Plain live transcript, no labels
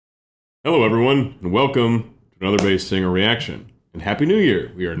Hello everyone, and welcome to another Bass Singer Reaction. And Happy New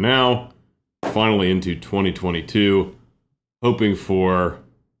Year! We are now finally into 2022, hoping for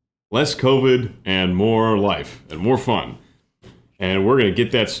less COVID and more life, and more fun. And we're going to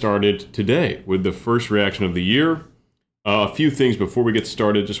get that started today with the first reaction of the year. A few things before we get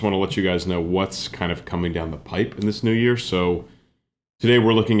started, just want to let you guys know what's kind of coming down the pipe in this new year. So today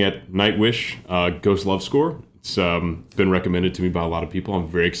we're looking at Nightwish, Ghost Love Score. It's been recommended to me by a lot of people. I'm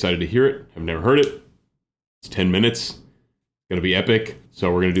very excited to hear it. I've never heard it. It's 10 minutes. It's going to be epic.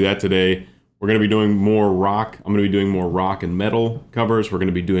 So we're going to do that today. We're going to be doing more rock. I'm going to be doing more rock and metal covers. We're going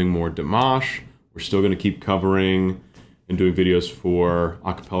to be doing more Dimash. We're still going to keep covering and doing videos for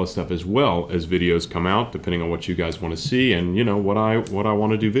acapella stuff as well as videos come out, depending on what you guys want to see and, you know, what I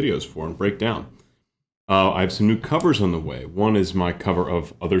want to do videos for and break down. I have some new covers on the way. One is my cover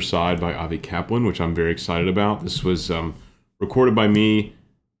of Other Side by Avi Kaplan, which I'm very excited about. This was recorded by me,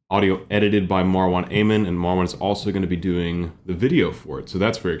 audio edited by Marwan Amin, and Marwan is also going to be doing the video for it, so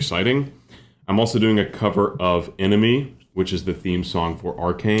that's very exciting. I'm also doing a cover of Enemy, which is the theme song for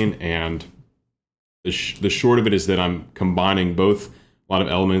Arcane, and the short of it is that I'm combining both a lot of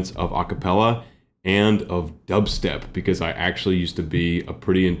elements of acapella and of dubstep, because I actually used to be a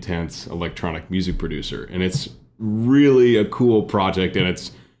pretty intense electronic music producer, and it's really a cool project, and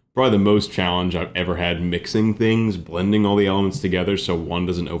it's probably the most challenge I've ever had mixing things, blending all the elements together so one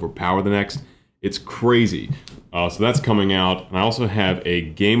doesn't overpower the next. It's crazy. So that's coming out, and I also have a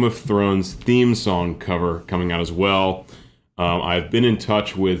Game of Thrones theme song cover coming out as well. I've been in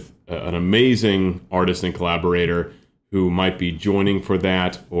touch with an amazing artist and collaborator who might be joining for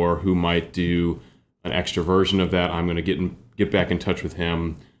that, or who might do an extra version of that. I'm going to get back in touch with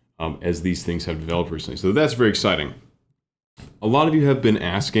him as these things have developed recently. So that's very exciting. A lot of you have been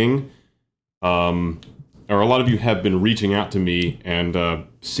asking, or a lot of you have been reaching out to me and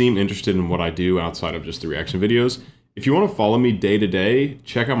seem interested in what I do outside of just the reaction videos. If you want to follow me day to day,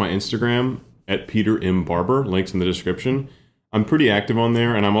 check out my Instagram at Peter M. Barber. Links in the description. I'm pretty active on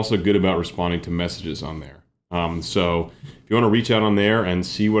there, and I'm also good about responding to messages on there. So if you want to reach out on there and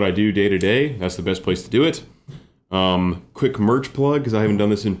see what I do day to day, that's the best place to do it. Quick merch plug, because I haven't done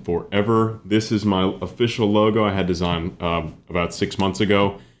this in forever. This is my official logo I had designed about 6 months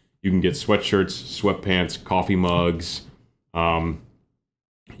ago. You can get sweatshirts, sweatpants, coffee mugs.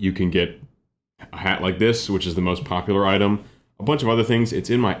 You can get a hat like this, which is the most popular item. A bunch of other things. It's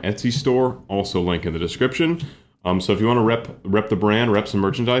in my Etsy store, also link in the description. So if you want to rep the brand, rep some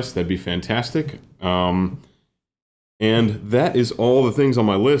merchandise, that'd be fantastic. And that is all the things on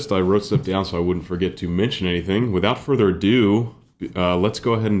my list. I wrote stuff down so I wouldn't forget to mention anything. Without further ado, let's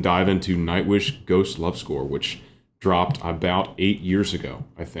go ahead and dive into Nightwish Ghost Love Score, which dropped about 8 years ago,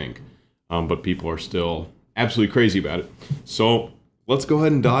 I think. But people are still absolutely crazy about it. So let's go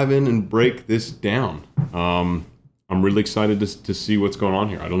ahead and dive in and break this down. I'm really excited to see what's going on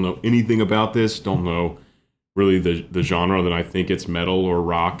here. I don't know anything about this. Don't know really the genre. That I think it's metal or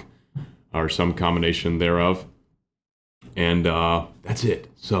rock or some combination thereof. And that's it.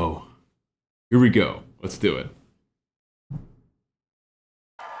 So here we go. Let's do it.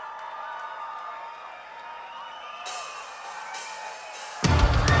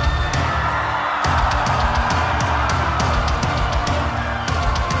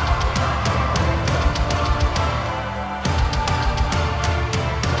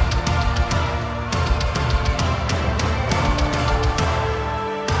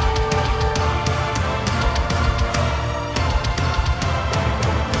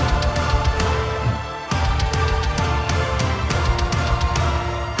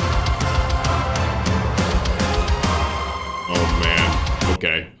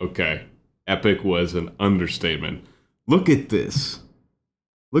 Okay. Epic was an understatement. Look at this.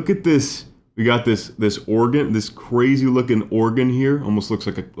 Look at this. We got this organ, this crazy looking organ here. Almost looks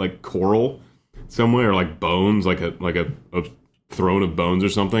like coral somewhere, or like bones, like a throne of bones or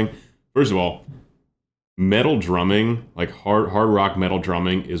something. First of all, metal drumming, like hard rock metal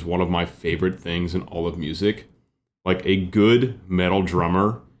drumming, is one of my favorite things in all of music. Like, a good metal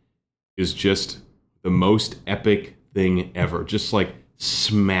drummer is just the most epic thing ever. Just like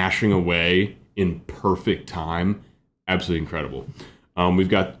smashing away in perfect time. Absolutely incredible. We've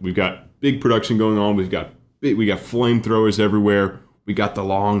got big production going on. We got flamethrowers everywhere. We got the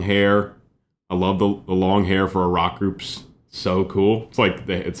long hair. I love the long hair for a rock groups. So cool.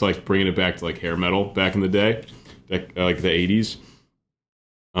 It's like bringing it back to like hair metal back in the day, like the 80s.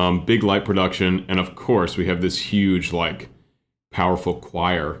 Big light production, and of course we have this huge, like, powerful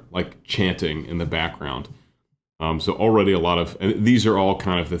choir, like, chanting in the background. So already a lot of, and these are all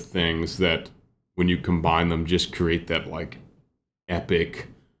kind of the things that, when you combine them, just create that, like, epic,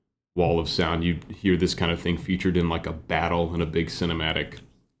 wall of sound. You hear this kind of thing featured in like a battle in a big cinematic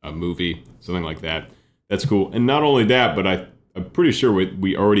movie, something like that. That's cool. And not only that, but I'm pretty sure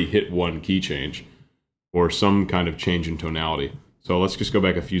we already hit one key change or some kind of change in tonality. So let's just go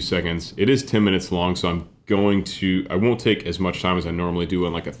back a few seconds. It is 10 minutes long, so I won't take as much time as I normally do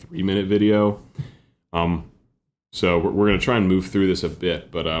in like a 3-minute video. So we're going to try and move through this a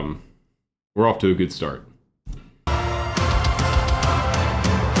bit, but we're off to a good start.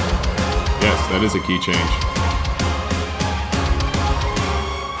 Yes, that is a key change.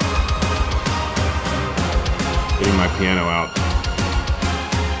 Getting my piano out.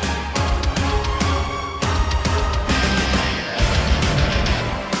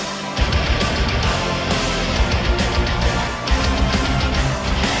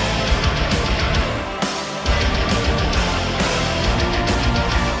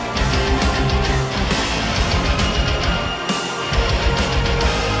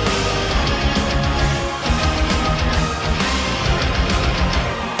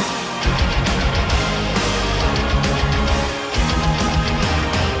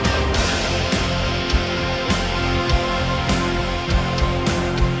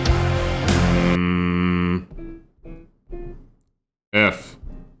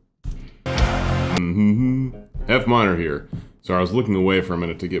 F minor here. Sorry, I was looking away for a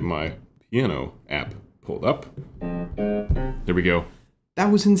minute to get my piano app pulled up. There we go.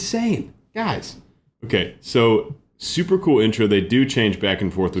 That was insane, guys. Okay, so super cool intro. They do change back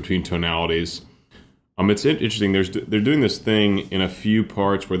and forth between tonalities. It's interesting. They're doing this thing in a few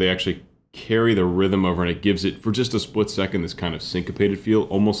parts where they actually carry the rhythm over, and it gives it, for just a split second, this kind of syncopated feel,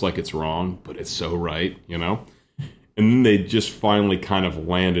 almost like it's wrong, but it's so right, you know? And then they just finally kind of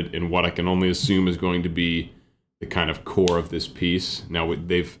landed in what I can only assume is going to be the kind of core of this piece. Now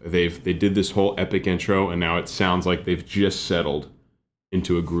they did this whole epic intro, and now it sounds like they've just settled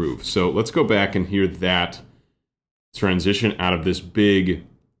into a groove. So let's go back and hear that transition out of this big,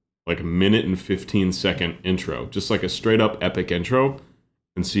 like, minute and 15-second intro, just like a straight up epic intro,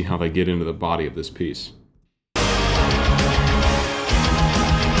 and see how they get into the body of this piece.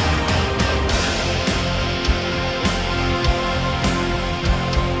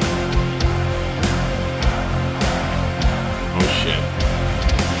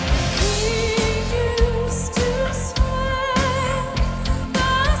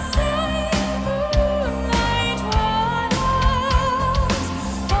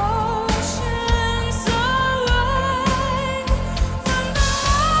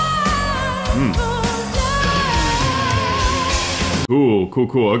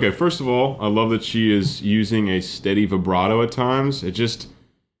 Cool. Okay, first of all, I love that she is using a steady vibrato at times. It just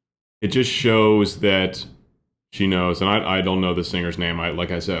shows that she knows, and I don't know the singer's name.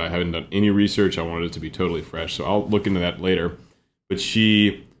 Like I said, I haven't done any research. I wanted it to be totally fresh, so I'll look into that later. But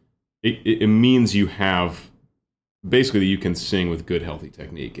it means you have, basically, you can sing with good, healthy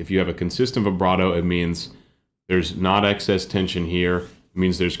technique. If you have a consistent vibrato, it means there's not excess tension here. It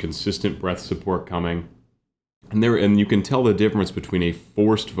means there's consistent breath support coming. And you can tell the difference between a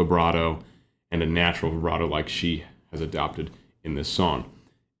forced vibrato and a natural vibrato like she has adopted in this song.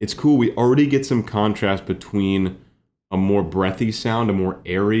 It's cool. We already get some contrast between a more breathy sound, a more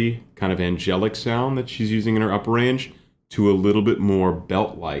airy, kind of angelic sound that she's using in her upper range, to a little bit more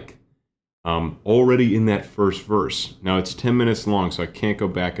belt-like already in that first verse. Now, it's 10 minutes long, so I can't go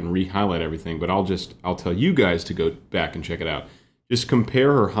back and re-highlight everything, but I'll tell you guys to go back and check it out. Just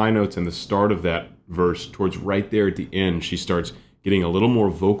compare her high notes in the start of that verse towards right there at the end. She starts getting a little more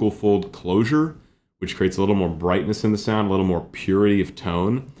vocal fold closure, which creates a little more brightness in the sound, a little more purity of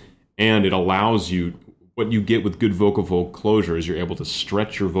tone, and it allows you, what you get with good vocal fold closure is you're able to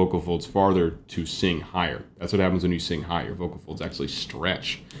stretch your vocal folds farther to sing higher. That's what happens when you sing high. Your vocal folds actually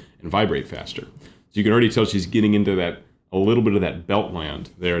stretch and vibrate faster. So you can already tell she's getting into that, a little bit of that belt land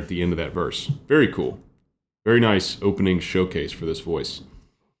there at the end of that verse. Very cool. Very nice opening showcase for this voice.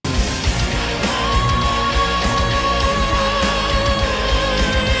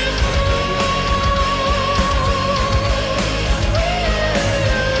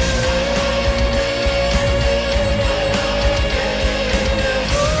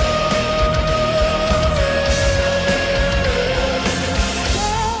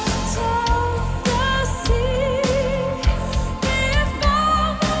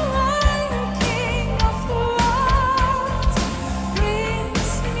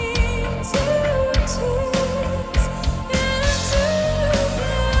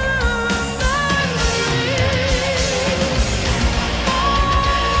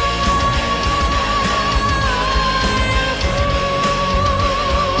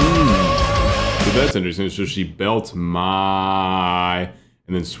 That's interesting. So she belts my,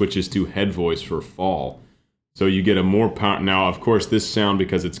 and then switches to head voice for fall. So you get a more power. Now, of course, this sound,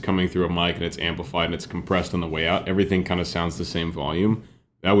 because it's coming through a mic and it's amplified and it's compressed on the way out, everything kind of sounds the same volume.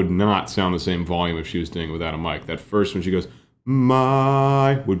 That would not sound the same volume if she was doing it without a mic. That first, when she goes,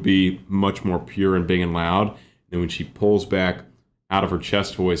 my, would be much more pure and big and loud. And then when she pulls back out of her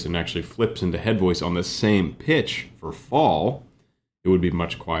chest voice and actually flips into head voice on the same pitch for fall, it would be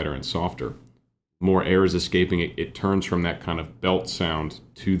much quieter and softer. More air is escaping, it turns from that kind of belt sound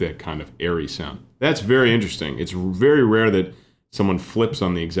to that kind of airy sound. That's very interesting. It's very rare that someone flips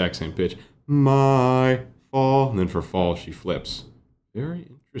on the exact same pitch. My fall, and then for fall she flips. Very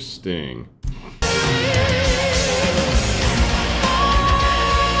interesting.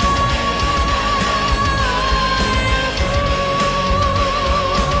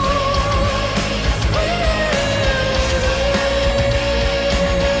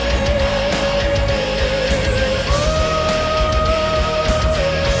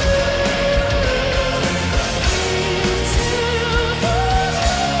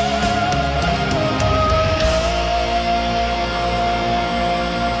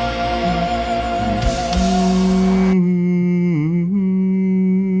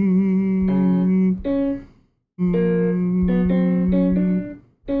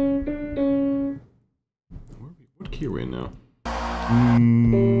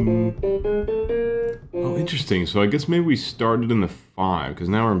 Oh, interesting. So I guess maybe we started in the 5, because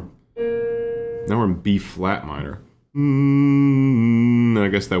now we're in B flat minor. I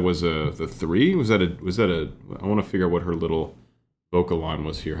guess that was the 3. Was that a? I want to figure out what her little vocal line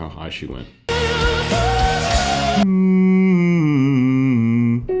was here. How high she went.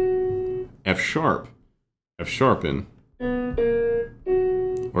 F sharp in,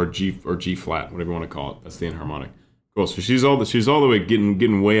 or G flat, whatever you want to call it. That's the enharmonic. Cool. So she's all the way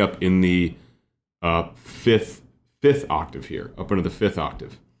getting way up in the fifth octave here, up into the 5th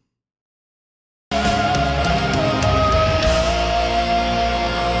octave.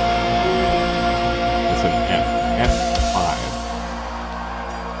 That's an F5.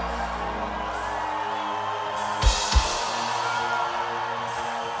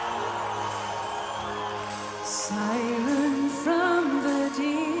 Siren from the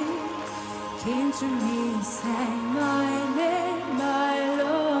deep came to me, sang my name, my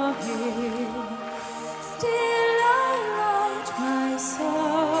Lord. Still I write my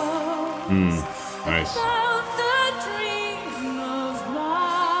songs. Nice. About the dream of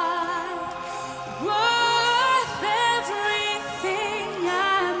mine, worth everything I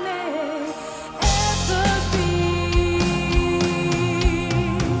may ever be.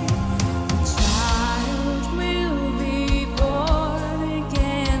 The child will be born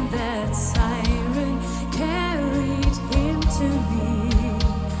again, that siren carried him to me.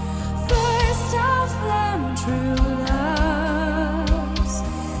 First of them true loves,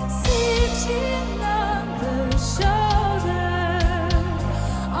 sitting on the shoulder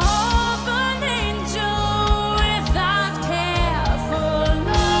of an angel without care for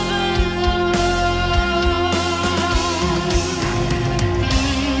love alone.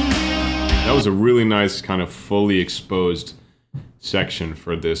 That was a really nice kind of fully exposed section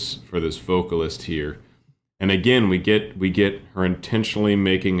for this vocalist here. And again, we get her intentionally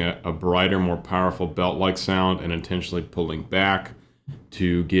making a brighter, more powerful belt-like sound and intentionally pulling back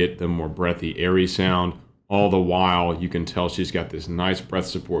to get the more breathy, airy sound. All the while, you can tell she's got this nice breath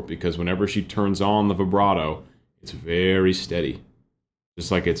support, because whenever she turns on the vibrato, it's very steady.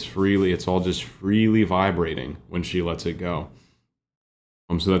 Just like it's all just freely vibrating when she lets it go.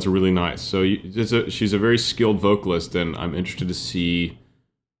 So that's really nice. So she's a very skilled vocalist, and I'm interested to see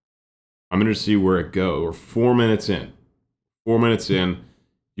where it goes. We're 4 minutes in. 4 minutes in,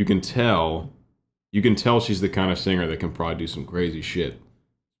 you can tell she's the kind of singer that can probably do some crazy shit,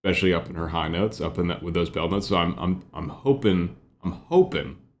 especially up in her high notes, up in that with those belt notes. So I'm hoping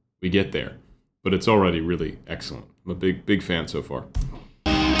we get there, but it's already really excellent. I'm a big fan so far.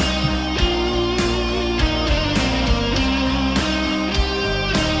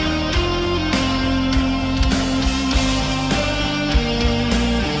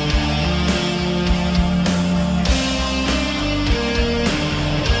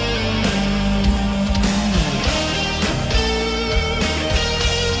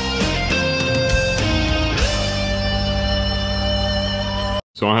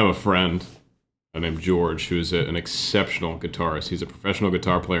 So I have a friend named George who's an exceptional guitarist. He's a professional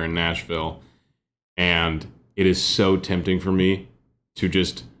guitar player in Nashville, and it is so tempting for me to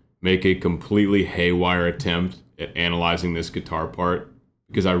just make a completely haywire attempt at analyzing this guitar part,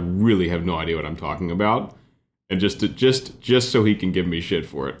 because I really have no idea what I'm talking about, and just so he can give me shit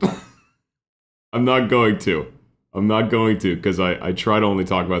for it. I'm not going to. I'm not going to, because I try to only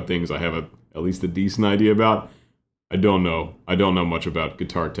talk about things I have at least a decent idea about. I don't know much about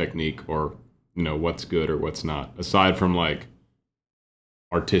guitar technique or, you know, what's good or what's not, aside from like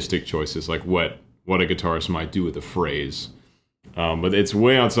artistic choices, like what a guitarist might do with a phrase. But it's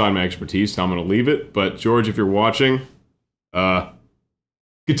way outside my expertise, so I'm going to leave it. But George, if you're watching,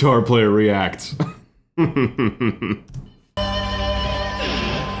 guitar player reacts.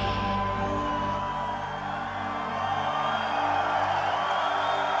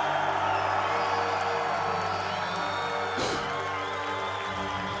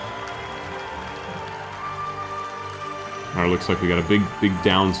 Alright, looks like we got a big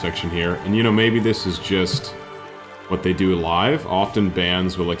down section here. And you know, maybe this is just what they do live. Often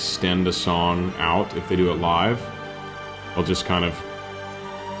bands will extend a song out if they do it live. They'll just kind of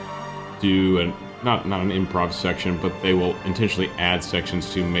do not an improv section, but they will intentionally add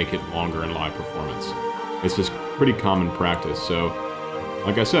sections to make it longer in live performance. It's just pretty common practice. So,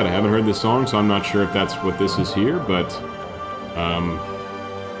 like I said, I haven't heard this song, so I'm not sure if that's what this is here, but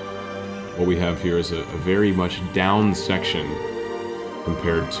what we have here is a very much down section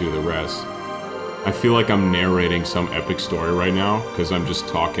compared to the rest. I feel like I'm narrating some epic story right now, because I'm just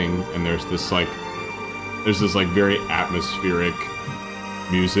talking, and there's this very atmospheric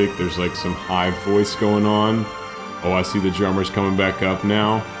music. There's like some high voice going on. Oh, I see the drummers coming back up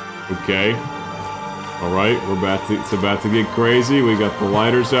now. Okay. Alright, it's about to get crazy. We got the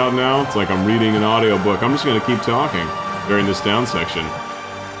lighters out now. It's like I'm reading an audiobook. I'm just gonna keep talking during this down section.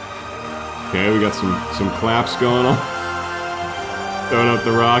 Okay, we got some claps going on. Throwing up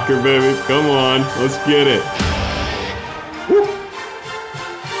the rocker, baby. Come on, let's get it. Woo.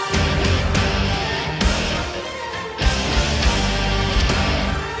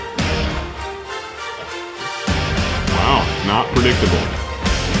 Wow, not predictable.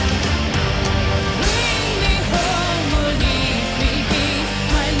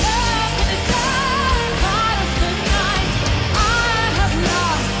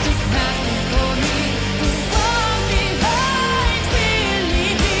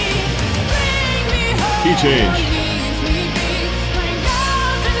 Key change.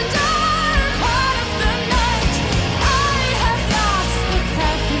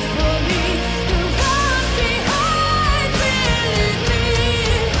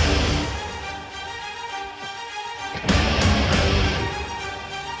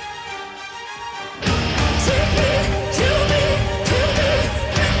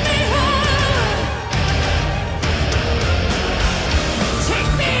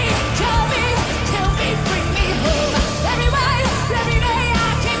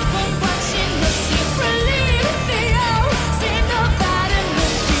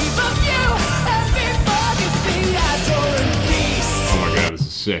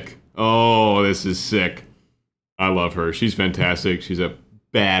 Sick. Oh, this is sick. I love her. She's fantastic. She's a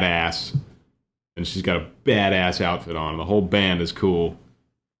badass. And she's got a badass outfit on. The whole band is cool.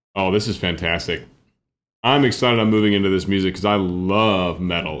 Oh, this is fantastic. I'm excited I'm moving into this music because I love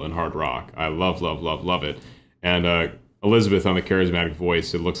metal and hard rock. I love it. And Elisabeth on the charismatic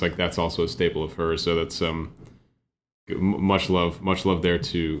voice, it looks like that's also a staple of hers. So that's much love there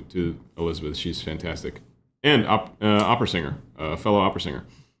to Elisabeth. She's fantastic. And opera singer, fellow opera singer.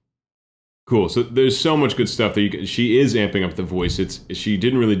 Cool. So there's so much good stuff that she is amping up the voice. She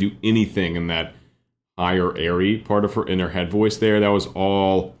didn't really do anything in that higher airy part of her head voice there. That was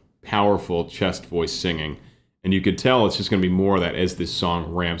all powerful chest voice singing, and you could tell it's just going to be more of that as this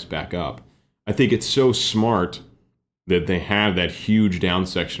song ramps back up. I think it's so smart that they had that huge down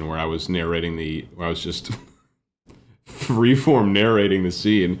section where I was just freeform narrating the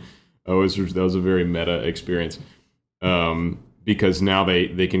scene. That was a very meta experience, because now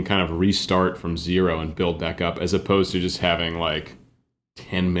they can kind of restart from zero and build back up, as opposed to just having like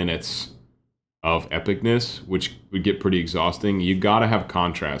 10 minutes of epicness, which would get pretty exhausting. You gotta have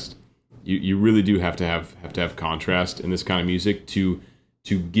contrast. You really do have to have contrast in this kind of music to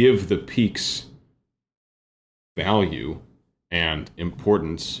give the peaks value and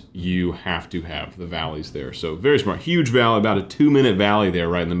importance. You have to have the valleys there. So very smart. Huge valley, about a 2-minute valley there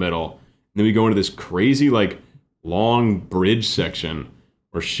right in the middle. And then we go into this crazy like long bridge section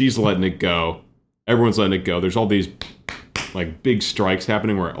where she's letting it go. Everyone's letting it go. There's all these like big strikes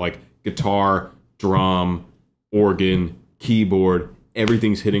happening where like guitar, drum, organ, keyboard,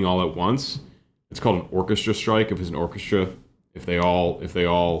 everything's hitting all at once. It's called an orchestra strike. If it's an orchestra, if they all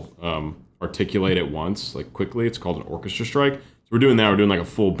articulate at once, like quickly, it's called an orchestra strike. So we're doing that. We're doing like a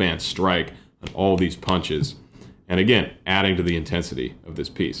full band strike on all these punches. And again, adding to the intensity of this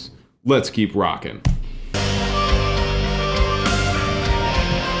piece. Let's keep rocking.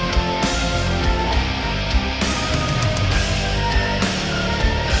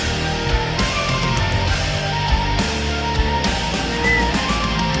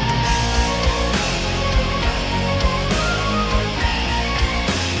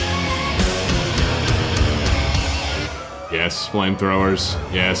 flamethrowers.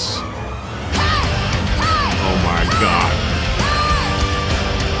 Yes. Oh my god.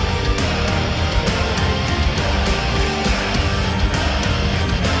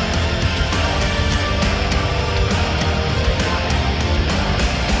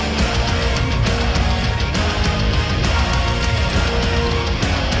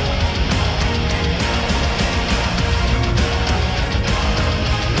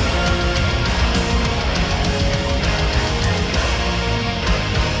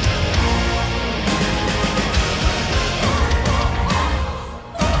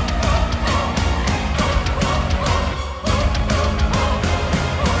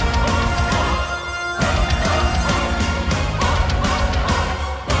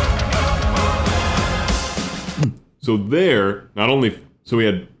 So there, not only so we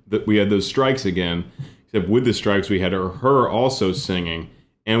had those strikes again, except with the strikes we had her also singing,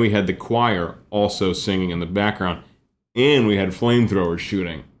 and we had the choir also singing in the background, and we had flamethrowers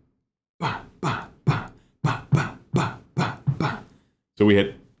shooting. Bah, bah, bah, bah, bah, bah, bah, bah. So we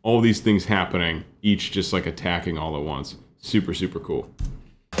had all these things happening, each just like attacking all at once. Super, super cool.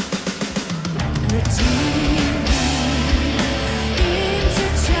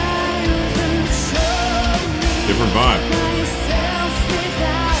 Different vibe.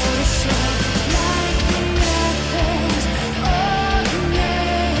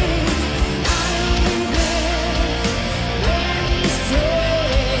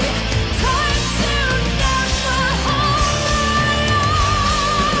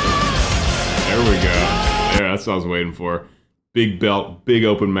 There we go. There, that's what I was waiting for. Big belt, big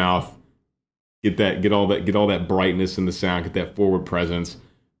open mouth. Get all that brightness in the sound. Get that forward presence.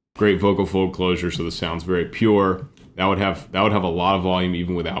 Great vocal fold closure, so the sound's very pure. That would have a lot of volume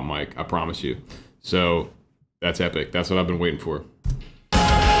even without mic, I promise you. So that's epic. That's what I've been waiting for.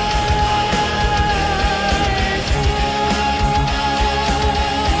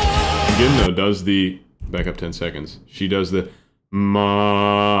 Again, though, does the back up 10 seconds. She does the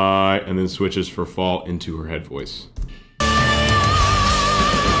my and then switches for fall into her head voice.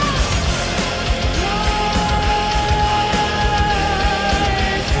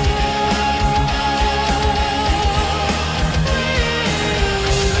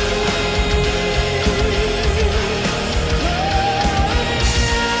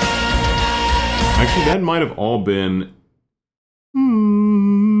 Actually, that might have all been...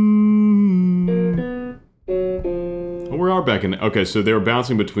 Oh, we are back in... Okay, so they were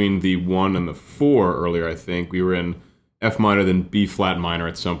bouncing between the 1 and the 4 earlier, I think. We were in F minor, then B flat minor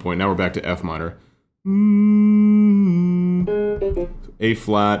at some point. Now we're back to F minor. A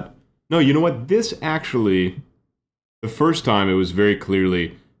flat. No, you know what? This actually... The first time, it was very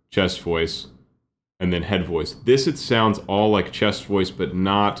clearly chest voice and then head voice. This, it sounds all like chest voice, but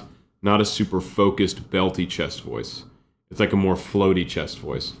not a super focused, belty chest voice. It's like a more floaty chest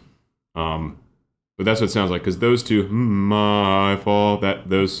voice. But that's what it sounds like, because those two, my fall,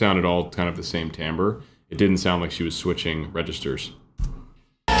 those sounded all kind of the same timbre. It didn't sound like she was switching registers.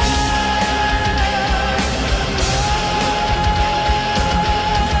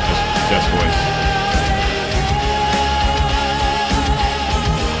 Chest voice.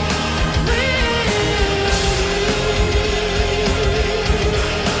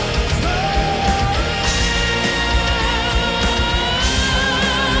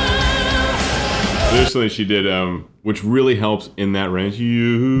 There's something she did, which really helps in that range.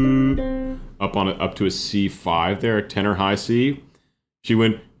 Up to a C5 there, a tenor high C. She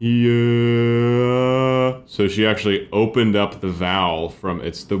went yeah. So she actually opened up the vowel from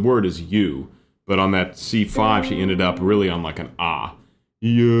the word is U, but on that C5 she ended up really on like an ah. Yeah.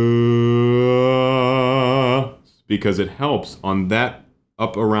 Because it helps on that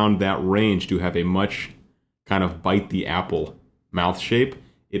up around that range to have a much kind of bite the apple mouth shape.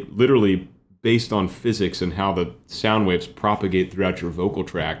 It literally, based on physics and how the sound waves propagate throughout your vocal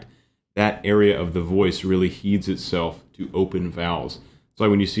tract, that area of the voice really heeds itself to open vowels. So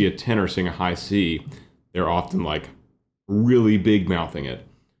like when you see a tenor sing a high C, they're often like really big mouthing it.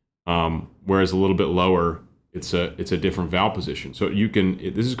 Whereas a little bit lower, it's a different vowel position. So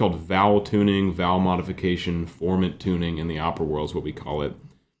this is called vowel tuning, vowel modification, formant tuning in the opera world is what we call it,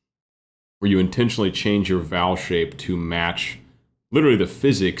 where you intentionally change your vowel shape to match literally the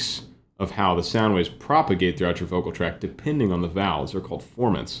physics of how the sound waves propagate throughout your vocal tract depending on the vowels. They're called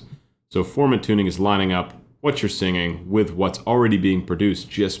formants. So formant tuning is lining up what you're singing with what's already being produced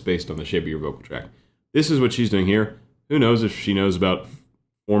just based on the shape of your vocal tract. This is what she's doing here. Who knows if she knows about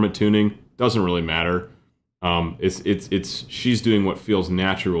formant tuning? Doesn't really matter. She's doing what feels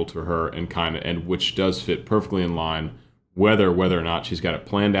natural to her and which does fit perfectly in line, whether or not she's got it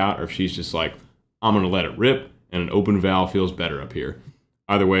planned out or if she's just like, I'm gonna let it rip and an open valve feels better up here.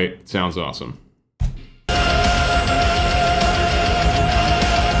 Either way, it sounds awesome.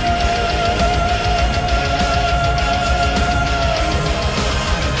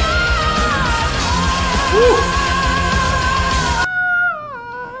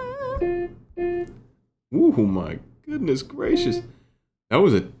 Ooh, my goodness gracious. That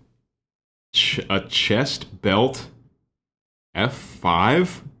was a chest belt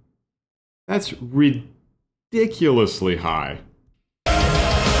F5? That's ridiculously high.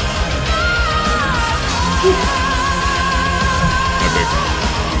 Epic.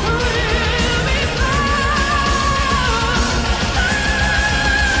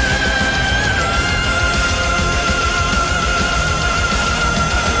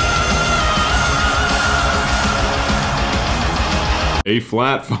 A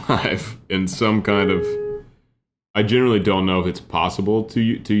flat 5 in some kind of... I generally don't know if it's possible to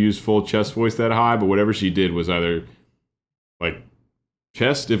use full chest voice that high, but whatever she did was either like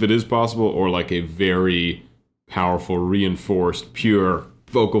chest, if it is possible, or like a very powerful, reinforced, pure,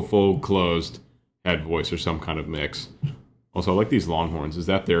 vocal fold closed head voice or some kind of mix. Also, I like these Longhorns. Is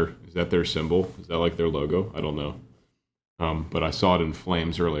that their symbol? Is that like their logo? I don't know. But I saw it in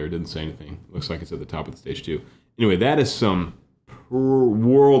flames earlier. It didn't say anything. Looks like it's at the top of the stage too. Anyway, that is some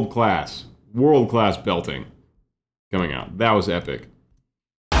world-class belting coming out. That was epic.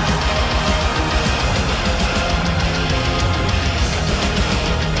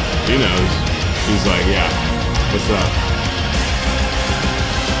 She knows. She's like, yeah, what's up?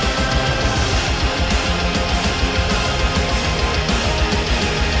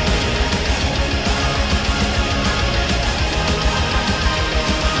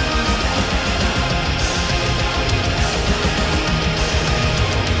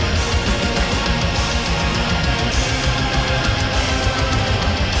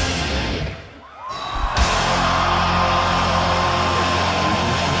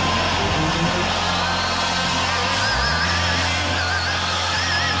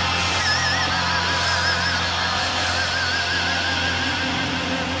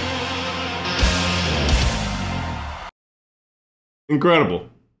 Incredible.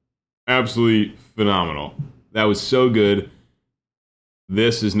 Absolutely phenomenal. That was so good.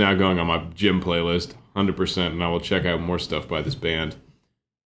 This is now going on my gym playlist, 100%, and I will check out more stuff by this band.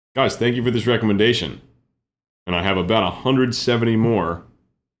 Guys, thank you for this recommendation. And I have about 170 more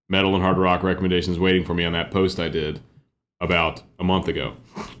metal and hard rock recommendations waiting for me on that post I did about a month ago.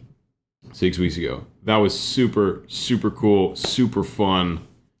 6 weeks ago. That was super, super cool, super fun.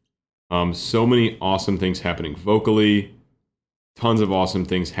 So many awesome things happening vocally. Tons of awesome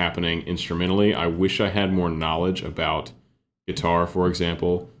things happening instrumentally. I wish I had more knowledge about guitar, for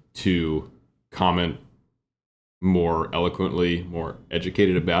example, to comment more eloquently, more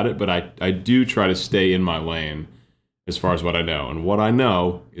educated about it. But I do try to stay in my lane as far as what I know. And what I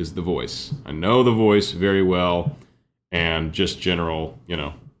know is the voice. I know the voice very well, and just general, you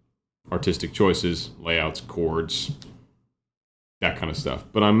know, artistic choices, layouts, chords, that kind of stuff.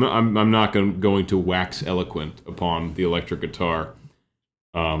 But I'm not going to wax eloquent upon the electric guitar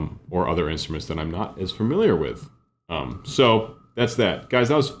or other instruments that I'm not as familiar with. So that's that. Guys,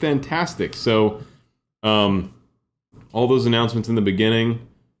 that was fantastic. So all those announcements in the beginning.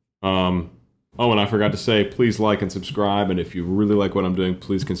 Oh, and I forgot to say, please like and subscribe. And if you really like what I'm doing,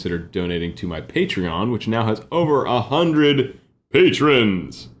 please consider donating to my Patreon, which now has over 100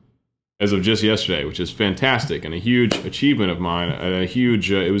 patrons as of just yesterday, which is fantastic and a huge achievement of mine.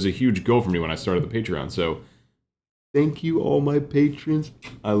 It was a huge goal for me when I started the Patreon. So thank you, all my patrons.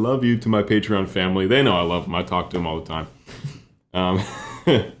 I love you, to my Patreon family. They know I love them. I talk to them all the time.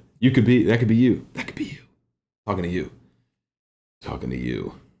 That could be you. That could be you. Talking to you. Talking to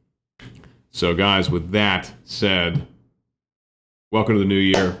you. So guys, with that said, welcome to the new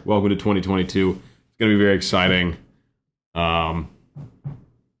year. Welcome to 2022. It's going to be very exciting.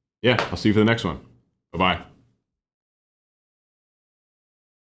 Yeah, I'll see you for the next one. Bye-bye.